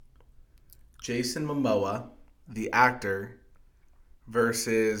Jason Momoa, the actor,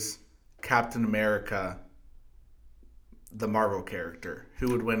 versus Captain America, the Marvel character.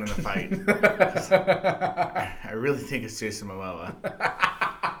 Who would win in a fight? I really think it's Jason Momoa.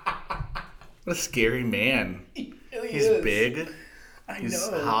 What a scary man. He really He's is. big. He's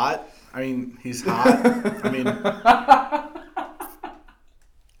hot. I mean, he's hot. I mean,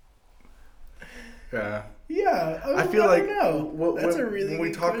 yeah. Yeah, I feel like that's a really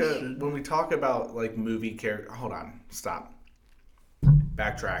when good question. when we talk about like movie character. Hold on, stop.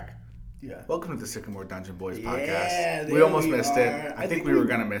 Backtrack. Yeah. Welcome to the Sycamore Dungeon Boys podcast. Yeah, We almost there we missed are. it. I think we were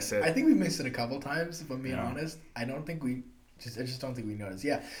gonna miss it. I think we missed it a couple times. If I'm being honest, I just don't think we noticed.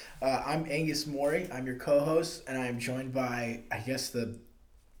 Yeah, I'm Angus Maury. I'm your co-host, and I'm joined by, I guess, the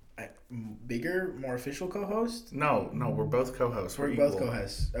bigger, more official co-host. No, we're both co-hosts. We're equal. both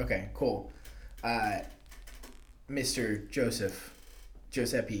co-hosts. Okay, cool. Mr.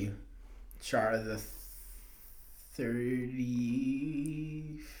 Giuseppe Char the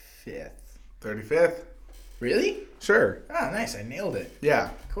 35th. 35th? Really? Sure. Ah, nice. I nailed it. Yeah.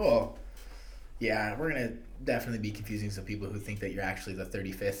 Cool. Yeah, we're going to definitely be confusing some people who think that you're actually the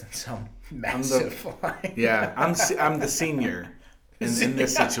 35th in some massive line. Yeah, I'm the senior in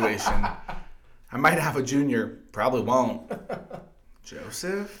this situation. I might have a junior. Probably won't.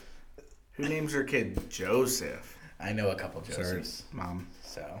 Joseph? Who names their kid Joseph? I know a couple Josephs. Sorry, Mom.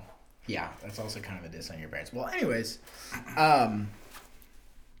 So, yeah, that's also kind of a diss on your parents. Well, anyways, what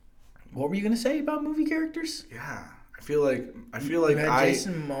were you going to say about movie characters? Yeah. I feel like I've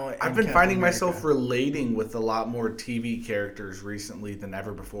been finding myself relating with a lot more TV characters recently than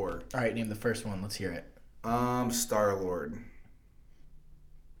ever before. All right, name the first one. Let's hear it. Star-Lord.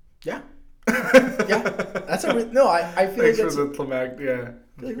 Yeah. Yeah. That's I feel Thanks like that's for the climactic. Yeah.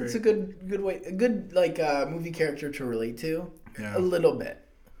 I feel like that's a good way, a good movie character to relate to. Yeah. A little bit.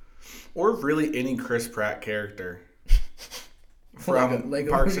 Or really any Chris Pratt character from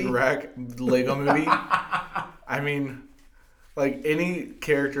Lego Parks movie? and Rec, Lego movie. I mean, like any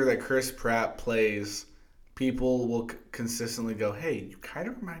character that Chris Pratt plays, people will consistently go, "Hey, you kind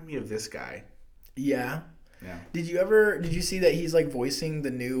of remind me of this guy." Yeah. Yeah. Did you see that he's like voicing the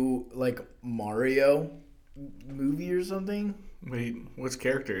new like Mario movie or something? Wait, which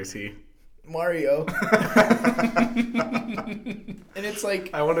character is he? Mario. And it's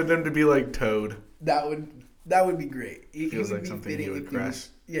like I wanted him to be like Toad. that would be great. Feels like something he would crush.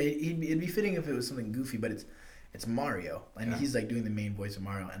 It'd be fitting if it was something goofy, but it's Mario, and he's like doing the main voice of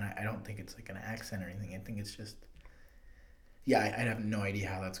Mario, and I don't think it's like an accent or anything. I think it's just I have no idea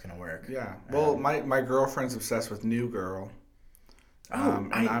how that's gonna work. Yeah. Well, my girlfriend's obsessed with New Girl.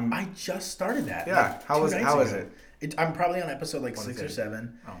 I just started that. Yeah. Like, how is ago. it? I'm probably on episode like 6 or 6.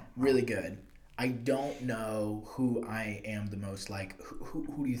 7. Oh, wow. Really good. I don't know who I am the most like.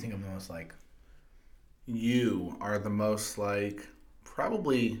 Who do you think I'm the most like? You are the most like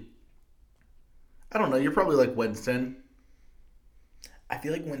probably. I don't know. You're probably like Winston. I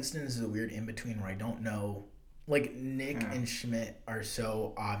feel like Winston is a weird in between where I don't know. Like Nick and Schmidt are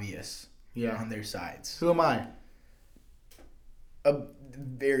so obvious. On their sides. Who am I? A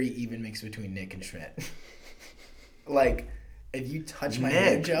very even mix between Nick and Schmidt. Like, if you touch my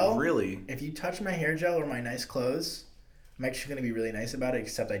hair gel, really? If you touch my hair gel or my nice clothes, I'm actually going to be really nice about it,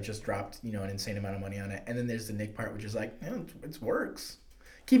 except I just dropped, an insane amount of money on it. And then there's the Nick part, which is like, it works.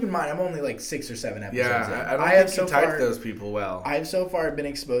 Keep in mind, I'm only like 6 or 7 episodes in. I don't think you type those people well. I've so far been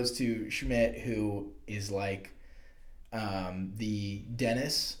exposed to Schmidt, who is like the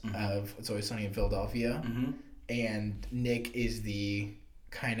Dennis of It's Always Sunny in Philadelphia. Mm-hmm. And Nick is the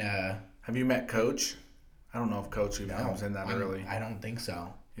kind of... Have you met Coach? I don't know if Coach even comes in that early. I don't think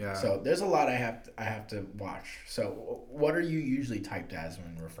so. Yeah. So there's a lot I have to watch. So what are you usually typed as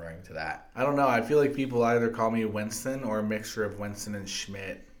when referring to that? I don't know. I feel like people either call me Winston or a mixture of Winston and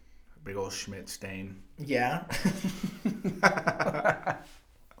Schmidt. Big old Schmidt stain. Yeah.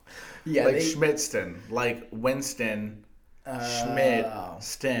 Yeah. Like Schmidtston. Like Winston, Schmidt,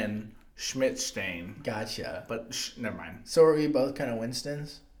 Sten, Schmidt-stain. Gotcha. But never mind. So are we both kind of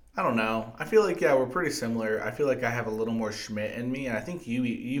Winstons? I don't know. I feel like, we're pretty similar. I feel like I have a little more Schmidt in me, and I think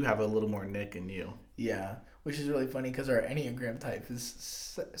you have a little more Nick in you. Yeah, which is really funny because our Enneagram type is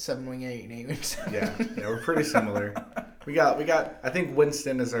 7 wing 8 and 8 wing 7. Yeah, we're pretty similar. We got. I think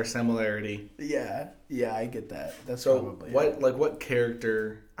Winston is our similarity. Yeah, I get that. That's so probably what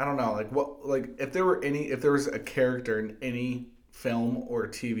character? I don't know. If there was a character in any film or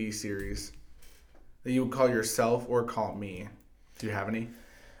TV series that you would call yourself or call me. Do you have any?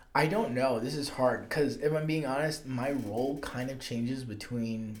 I don't know. This is hard because if I'm being honest, my role kind of changes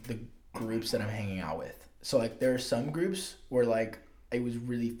between the groups that I'm hanging out with. So like there are some groups where like it was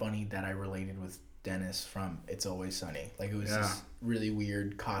really funny that I related with Dennis from It's Always Sunny. Like, it was this really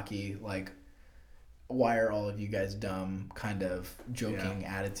weird, cocky, like, why are all of you guys dumb kind of joking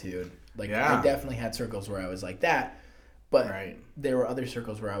attitude. Like, I definitely had circles where I was like that, but there were other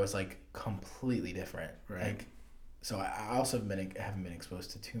circles where I was like completely different. Right. Like, so I also haven't been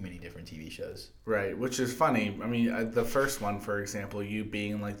exposed to too many different TV shows. Right, which is funny. I mean, the first one, for example, you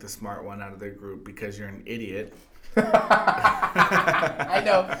being like the smart one out of the group because you're an idiot. I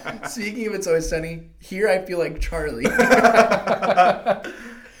know. Speaking of It's Always Sunny, here I feel like Charlie,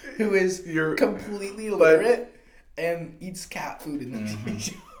 who is completely illiterate and eats cat food in the TV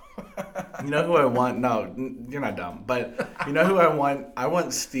show. You know who I want? No, you're not dumb. But you know who I want? I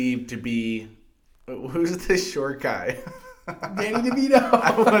want Steve to be... Who's this short guy? Danny DeVito.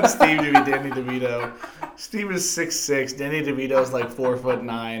 I want Steve to be Danny DeVito. Steve is 6'6". Danny DeVito is like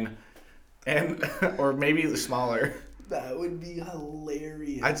 4'9", and or maybe smaller. That would be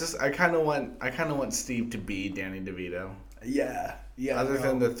hilarious. I kind of want Steve to be Danny DeVito. Yeah. Other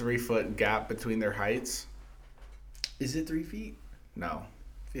than the 3 foot gap between their heights. Is it 3 feet? No.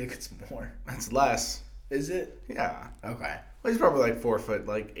 I feel like it's more. It's less. Is it? Yeah. Okay. Well, he's probably like 4 foot,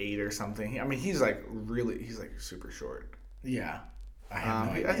 like 8 or something. I mean, he's like super short. Yeah. I have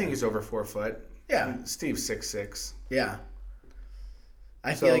no idea. I think he's over 4 foot. Yeah. I mean, Steve's 6'6". Yeah.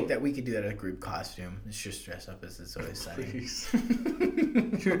 I feel like that we could do that as a group costume. It's just dress up as It's Always Sunny. Please.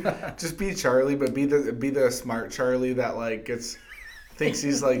 Just be Charlie, but be the smart Charlie that like thinks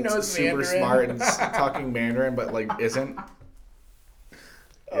he's like super Mandarin. Smart and talking Mandarin, but like isn't.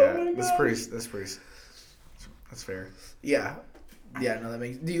 Yeah, that's fair. Yeah. Yeah, no, that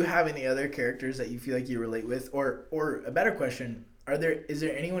makes... Do you have any other characters that you feel like you relate with? Or a better question, is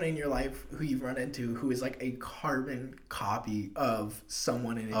there anyone in your life who you've run into who is like a carbon copy of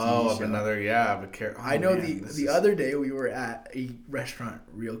someone in a TV show? Of a character. I know the other day we were at a restaurant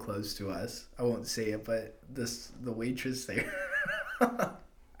real close to us. I won't say it, but the waitress there,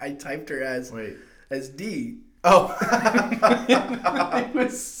 I typed her as D. Oh. It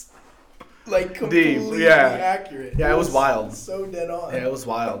was... like completely accurate. Yeah, it was wild. So dead on. Yeah, it was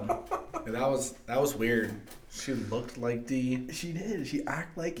wild. And that was weird. She looked like D. She did. She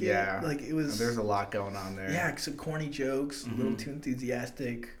acted like it. Yeah. Like it was. There's a lot going on there. Yeah, some corny jokes, a little too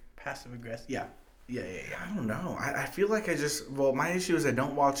enthusiastic, passive aggressive. Yeah. I don't know. I feel like my issue is I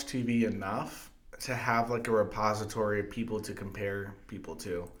don't watch TV enough to have like a repository of people to compare people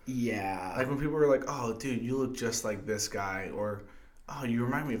to. Yeah. Like when people were like, "Oh, dude, you look just like this guy," or "Oh, you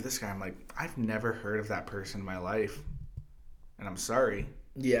remind me of this guy." I'm like, I've never heard of that person in my life. And I'm sorry.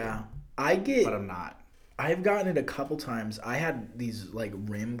 Yeah. But I'm not. I've gotten it a couple times. I had these like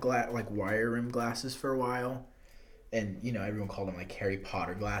wire rim glasses for a while. And, you know, everyone called them like Harry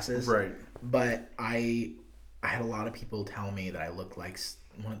Potter glasses. Right. But I had a lot of people tell me that I looked like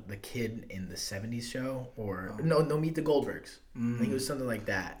the kid in the 70s show. Or, no, Meet the Goldbergs. I think it was something like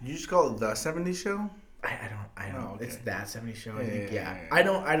that. You just call it the 70s show? I don't. Oh, okay. It's that 70s show. I think. Yeah. I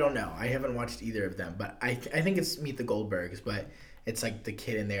don't know. I haven't watched either of them, but I think it's Meet the Goldbergs. But it's like the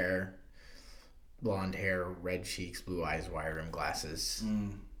kid in there, blonde hair, red cheeks, blue eyes, wire rim glasses.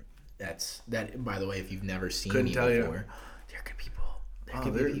 That. By the way, if you've never seen me before, there could be people. There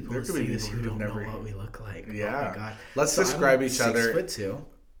could be people who don't know what we look like. Yeah. Oh my god. Let's describe each other. 6'2".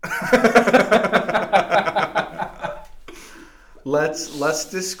 Let's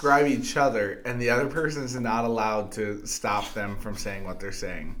describe each other, and the other person is not allowed to stop them from saying what they're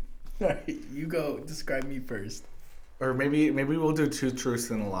saying. All right, you go. Describe me first. Or maybe we'll do 2 truths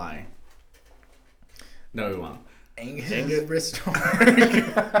and a lie. No, we won't. Angus's wrists don't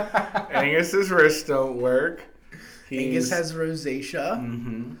work. Angus's wrists don't work. Angus has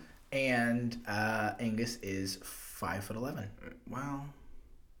rosacea, and Angus is 5'11". Wow.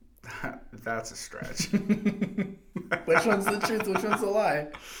 That's a stretch. Which one's the truth? Which one's the lie?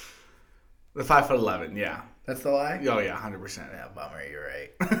 The 5'11", yeah. That's the lie? Oh yeah, 100%. Yeah, bummer. You're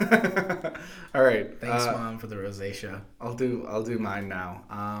right. All right. Thanks, Mom, for the rosacea. I'll do mine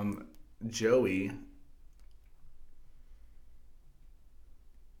now. Joey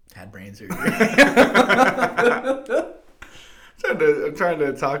had brain surgery. I'm trying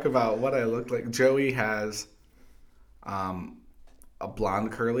to talk about what I look like. Joey has a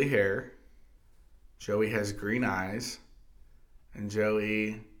blonde curly hair. Joey has green eyes. And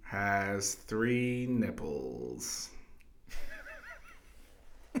Joey has 3 nipples.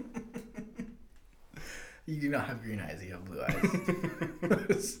 You do not have green eyes. You have blue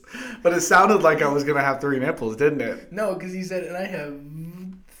eyes. But it sounded like I was going to have 3 nipples, didn't it? No, because you said, and I have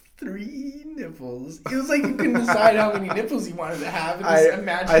 3 nipples. It was like you couldn't decide how many nipples you wanted to have. And just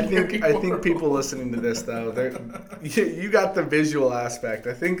imagine I think people listening to this though, you got the visual aspect.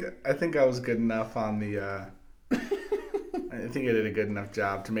 I think I was good enough on the. I think I did a good enough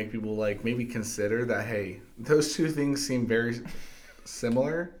job to make people like maybe consider that. Hey, those two things seem very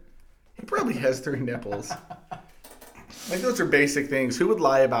similar. He probably has 3 nipples. Like those are basic things. Who would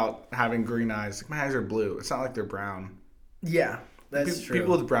lie about having green eyes? Like my eyes are blue. It's not like they're brown. Yeah, that's true.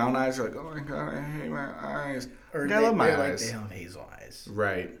 People with brown eyes are like, oh my god, I hate my eyes. Or I love my eyes. Like they have hazel eyes.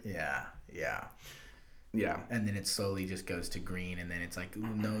 Right. Yeah. And then it slowly just goes to green, and then it's like, ooh,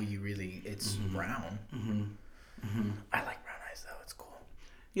 no, it's brown. Mm-hmm. I like brown eyes though. It's cool.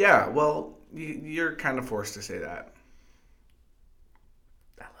 Yeah. Well, you're kind of forced to say that.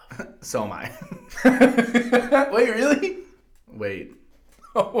 So am I. Wait, really? Wait.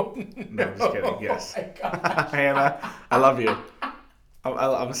 Oh, no, I'm just kidding. Yes. Oh my gosh. Hannah, I love you.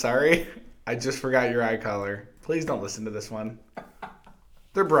 I'm sorry. I just forgot your eye color. Please don't listen to this one.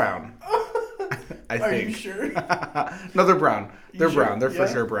 They're brown. I think. Are you sure? No, they're brown. They're sure? brown. They're for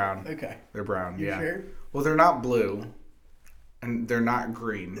sure brown. Okay. They're brown. You sure? Well, they're not blue. And they're not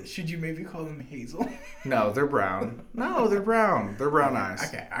green. Should you maybe call them hazel? No, they're brown. No, they're brown. They're brown eyes.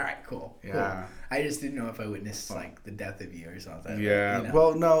 Okay, all right, cool. Yeah. Cool. I just didn't know if I witnessed like the death of you or something. Yeah. Like, you know.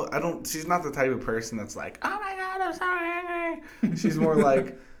 Well, no, I don't. She's not the type of person that's like, oh my god, I'm so angry. She's more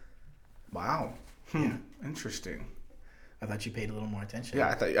like, wow, interesting. I thought you paid a little more attention.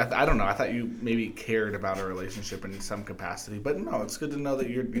 Yeah, I don't know. I thought you maybe cared about our relationship in some capacity, but no, it's good to know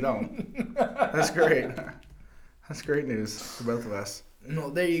that you don't. That's great. That's great news for both of us. No,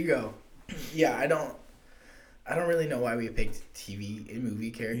 there you go. Yeah, I don't really know why we picked TV and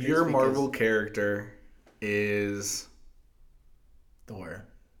movie characters. Your Marvel character is Thor.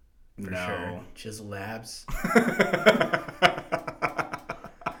 For no. sure. Chisel Labs.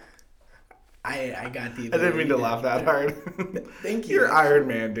 I got the ability. I didn't mean to laugh that hard. Thank you. You're Iron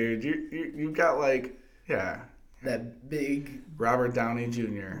Man, dude. You got like, yeah. That big Robert Downey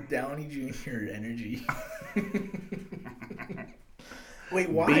Jr. energy. Wait,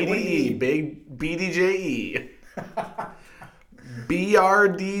 why? BDE, big BDJE.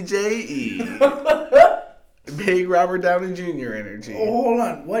 BRDJE. Big Robert Downey Jr. energy. Oh, hold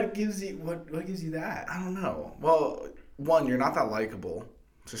on. What gives you that? I don't know. Well, one, you're not that likable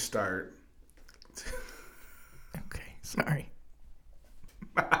to start. Okay, sorry.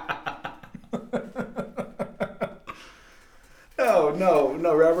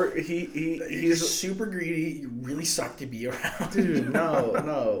 No, Robert. He's super greedy. You really suck to be around, dude.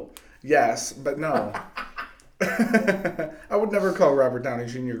 No. Yes, but no. I would never call Robert Downey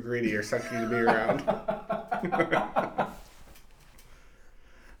Jr. greedy or sucky to be around.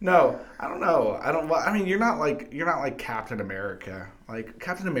 No, I don't know. I mean, you're not like Captain America. Like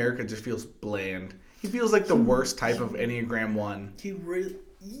Captain America just feels bland. He feels like the worst type of Enneagram 1. He is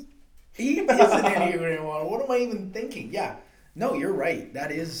an Enneagram 1. What am I even thinking? Yeah. No, you're right. That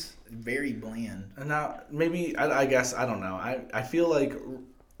is very bland. And now maybe I guess I don't know. I feel like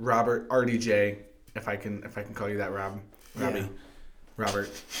Robert RDJ, if I can call you that, Robbie, Yeah. Robert,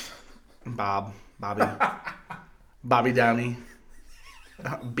 Bobby Downey,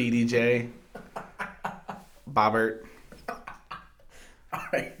 BDJ, Bobbert. All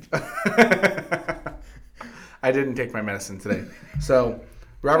right. I didn't take my medicine today, so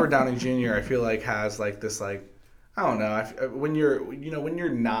Robert Downey Jr. I feel like has like this like. I don't know. When you're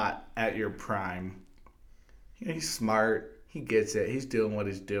not at your prime, he's smart. He gets it. He's doing what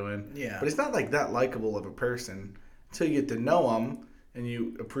he's doing. Yeah. But he's not like that likable of a person until you get to know him and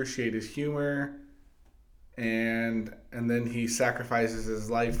you appreciate his humor, and then he sacrifices his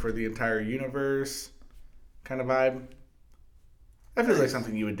life for the entire universe, kind of vibe. That feels like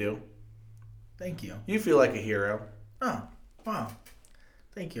something you would do. Thank you. You feel like a hero. Oh, wow.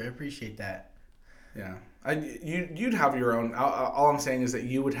 Thank you. I appreciate that. Yeah. You'd have your own. All I'm saying is that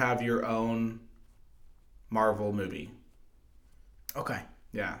you would have your own Marvel movie. Okay.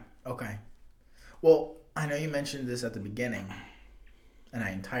 Yeah. Okay. Well, I know you mentioned this at the beginning, and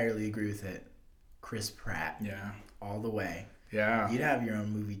I entirely agree with it. Chris Pratt. Yeah. All the way. Yeah. You'd have your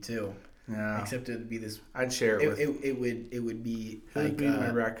own movie too. Yeah. Except it would be this. I'd share it with. It would be. Who would be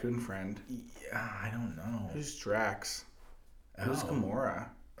my raccoon friend? Yeah, I don't know. Who's Drax? Who's Gamora?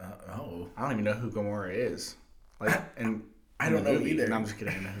 I don't even know who Gamora is. Like, and I don't know either. No, I'm just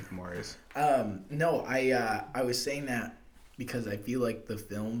kidding. I know who Gamora is. No, I was saying that because I feel like the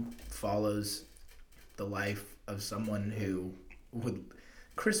film follows the life of someone who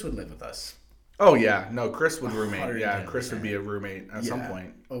Chris would live with us. Oh yeah, no, Chris would roommate. 110%. Yeah, Chris would be a roommate at some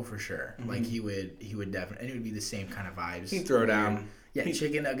point. Oh, for sure. Mm-hmm. Like he would definitely, and it would be the same kind of vibes. He'd throw down. Yeah,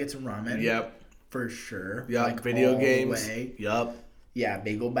 chicken nuggets and ramen. Yep. For sure. Yep. Like Video all games. the way. Yep. Yeah,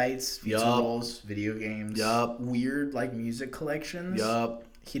 bagel bites, pizza rolls, video games. Yup. Weird like music collections. Yup.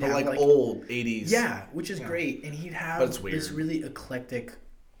 He'd but have like old 80s. Yeah, which is great. And he'd have this really eclectic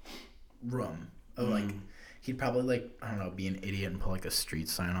room of like he'd probably like, I don't know, be an idiot and pull like a street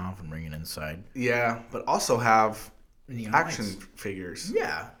sign off and bring it inside. Yeah, but also have action lights. figures.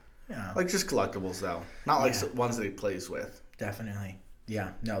 Yeah. Yeah. Like just collectibles though. Not like ones that he plays with. Definitely.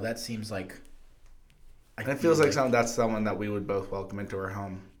 Yeah. No, that seems like and it feels like that's someone that we would both welcome into our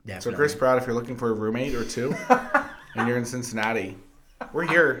home. Definitely. So Chris Pratt, if you're looking for a roommate or two and you're in Cincinnati, we're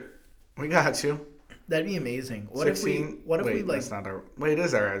here. We got you. That'd be amazing. What 16, if we like that's not our it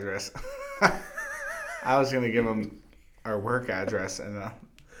is our address. I was gonna give him our work address and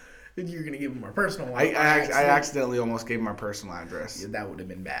you're gonna give him our personal one. I accidentally almost gave him our personal address. Yeah, that would have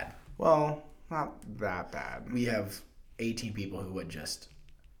been bad. Well, not that bad. We have 18 people who would just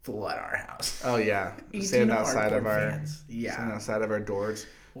flood our house. Oh yeah, stand outside of our stand outside of our doors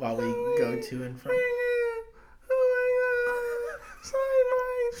while we go to and from.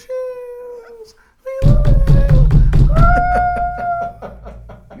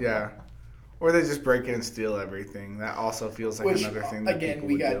 Yeah, or they just break in and steal everything. That also feels like another thing that people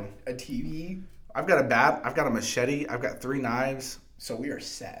would do. Again, we got a TV. I've got a bat. I've got a machete. I've got 3 knives. So we are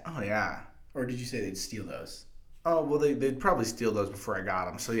set. Oh yeah. Or did you say they'd steal those? Oh, well, they'd probably steal those before I got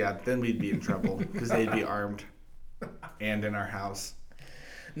them. So, yeah, then we'd be in trouble because they'd be armed and in our house.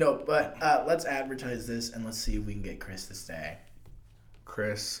 No, but let's advertise this and let's see if we can get Chris to stay.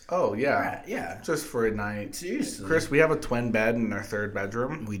 Chris. Oh, yeah. Pratt, yeah. Just for a night. Seriously. Chris, we have a twin bed in our 3rd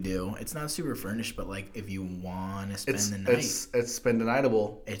bedroom. We do. It's not super furnished, but, like, if you want to spend the night. It's spend the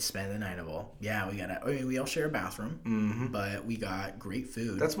nightable. It's spend the nightable. Yeah, we all share a bathroom, but we got great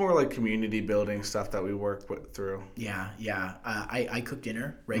food. That's more like community building stuff that we work through. Yeah. I cook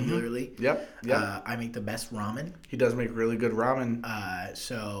dinner regularly. Yep. I make the best ramen. He does make really good ramen.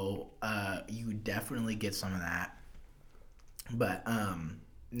 So you definitely get some of that. But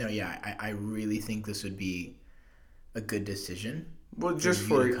no, yeah, I really think this would be a good decision. Well,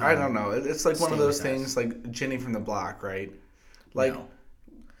 just I don't know. It's like one of those things like Jenny from the Block, right? Like, no,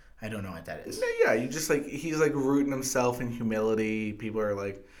 I don't know what that is. Yeah, you just like he's like rooting himself in humility. People are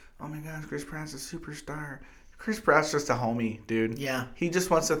like, "Oh my gosh, Chris Pratt's a superstar." Chris Pratt's just a homie, dude. Yeah, he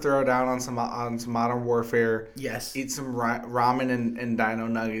just wants to throw down on some Modern Warfare. Yes, eat some ramen and Dino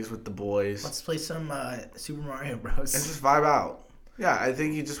Nuggies with the boys. Let's play some Super Mario Bros. And just vibe out. Yeah, I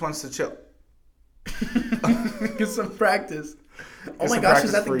think he just wants to chill. Get some practice. Oh my gosh,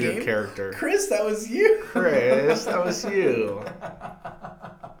 is that the game? Your character. Chris, that was you. Chris, that was you.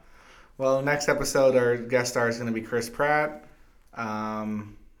 Well, next episode, our guest star is going to be Chris Pratt.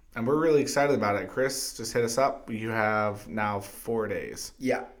 And we're really excited about it. Chris, just hit us up. You have now 4 days.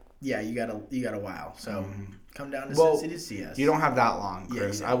 Yeah, you got a while. So come down to Cincinnati to see us. You don't have that long,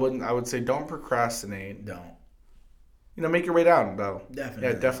 Chris. Yeah, I would say don't procrastinate. Don't. You know, make your way down though. Definitely.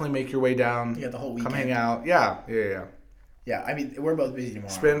 Yeah, definitely make your way down. You got the whole weekend. Come hang out. Yeah. Yeah, I mean, we're both busy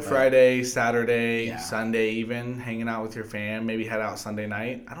tomorrow. Spend Friday, Saturday, Sunday even hanging out with your fam. Maybe head out Sunday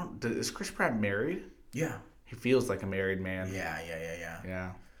night. Is Chris Pratt married? Yeah. He feels like a married man.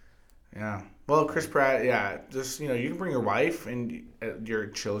 Yeah. Well, Chris Pratt, just, you can bring your wife and your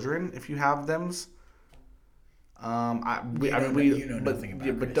children if you have them. Nothing about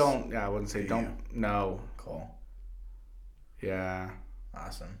but Chris. don't. Yeah, I wouldn't say don't. No. Cool. Yeah.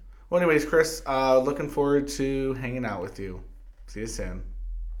 Awesome. Well, anyways, Chris, looking forward to hanging out with you. See you soon.